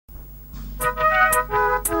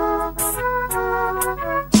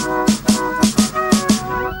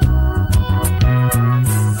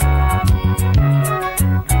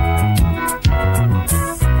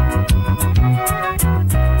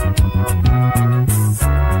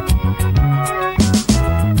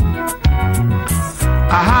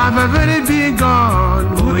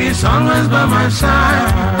always by my side.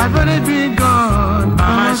 A very big God by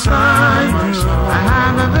my side. I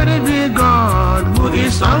have a very big God who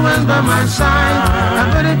is always by my side. A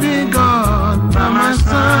very big God by my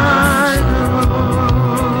side.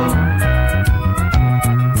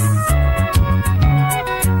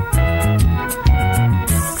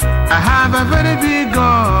 I have a very big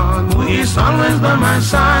God who is always by my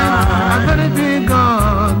side. A very big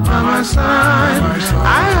God by my side.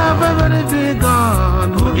 I have a very big God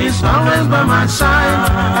who is always by my side.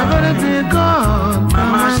 A very big God by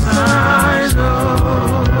my side.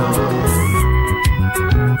 Oh.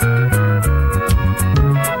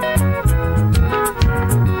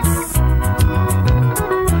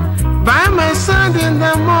 By my side in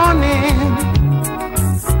the morning,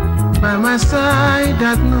 by my side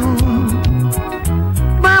at noon,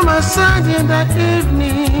 by my side in the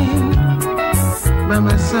evening, by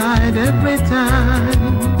my side every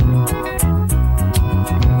time.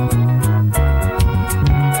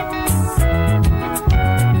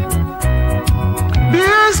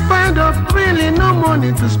 In spite of really no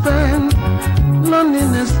money to spend,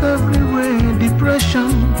 loneliness everywhere, depression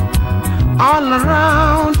all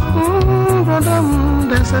around. Brother,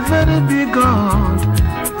 there's a very big God.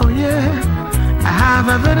 Oh yeah, I have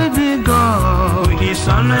a very big God. Who is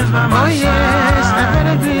always by my side. Oh yes, a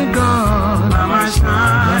very big God by my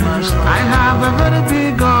side. I have a very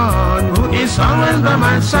big God who is always by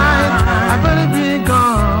my side. A very big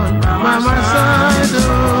God by my side.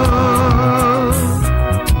 Oh.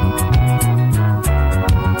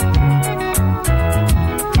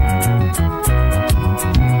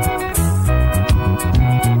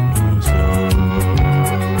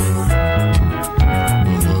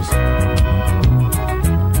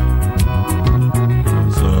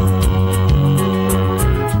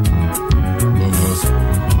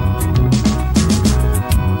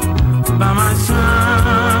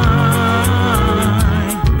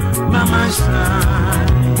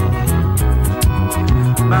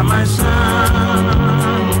 By my side,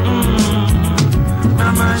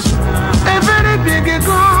 by my side, a very big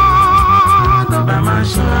God, by my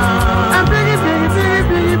side, a big,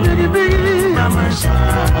 by my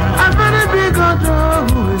side, a very big God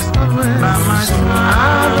who is always by my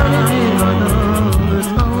side, a very big God who is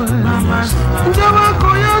always by my side, Java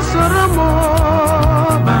Koya Soromo,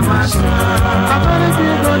 by my side, a very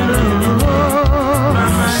big God by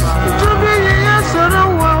my side, to be a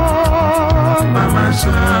Soromo, by my a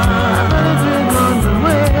side, very big God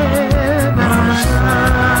by my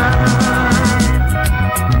side.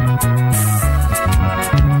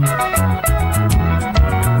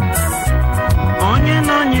 onye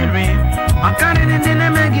nọ nyere ọkarịrị ndị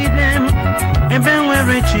na-emegide m ebe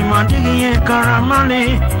nwere chi ma ọ dịghị ihe kọrọ mmalị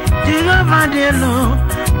Jehova dị elu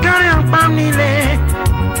karịa mkpa m niile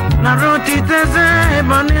nara otito eze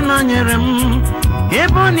ebe ọ niile nyere m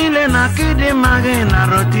ebe ọ niile na aka ịdị mma gị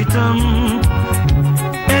nara otito m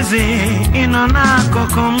eze ị nọ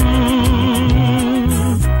n'akụkụ m.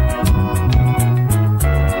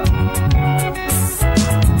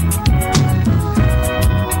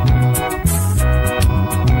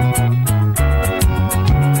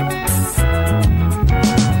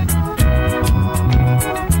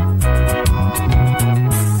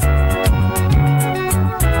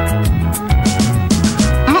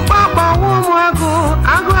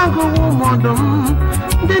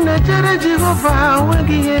 Ndị na-echere Jehova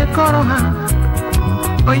enweghị ihe kọrọ ha.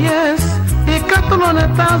 Oh yes, the cattle on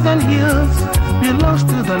 1,000 hills belongs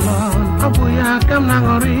to the Lord. Ọ bụ ya ka m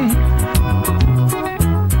na-aṅụrị.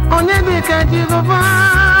 Onye dị ka Jehova,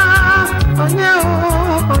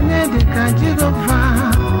 onye dị ka Jehova.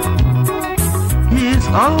 He is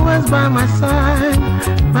always by my side,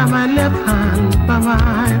 by my left hand, by my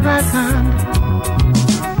right hand.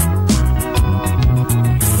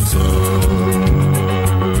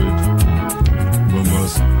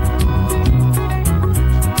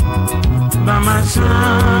 By my side,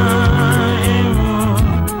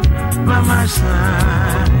 by my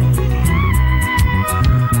side,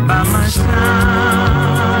 by my side,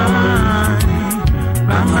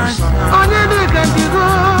 by my side. Onye dị ka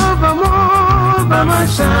Jehova mo, by my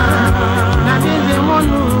side, na ndị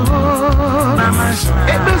mọnụ. By my side,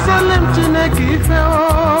 ekpesala m Chineke ife o.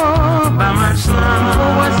 by my side,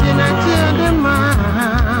 ụwa si na chi dị mma.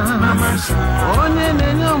 by my side, onye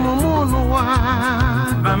na-enye ọmụmụ n'ụwa.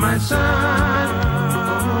 by my side.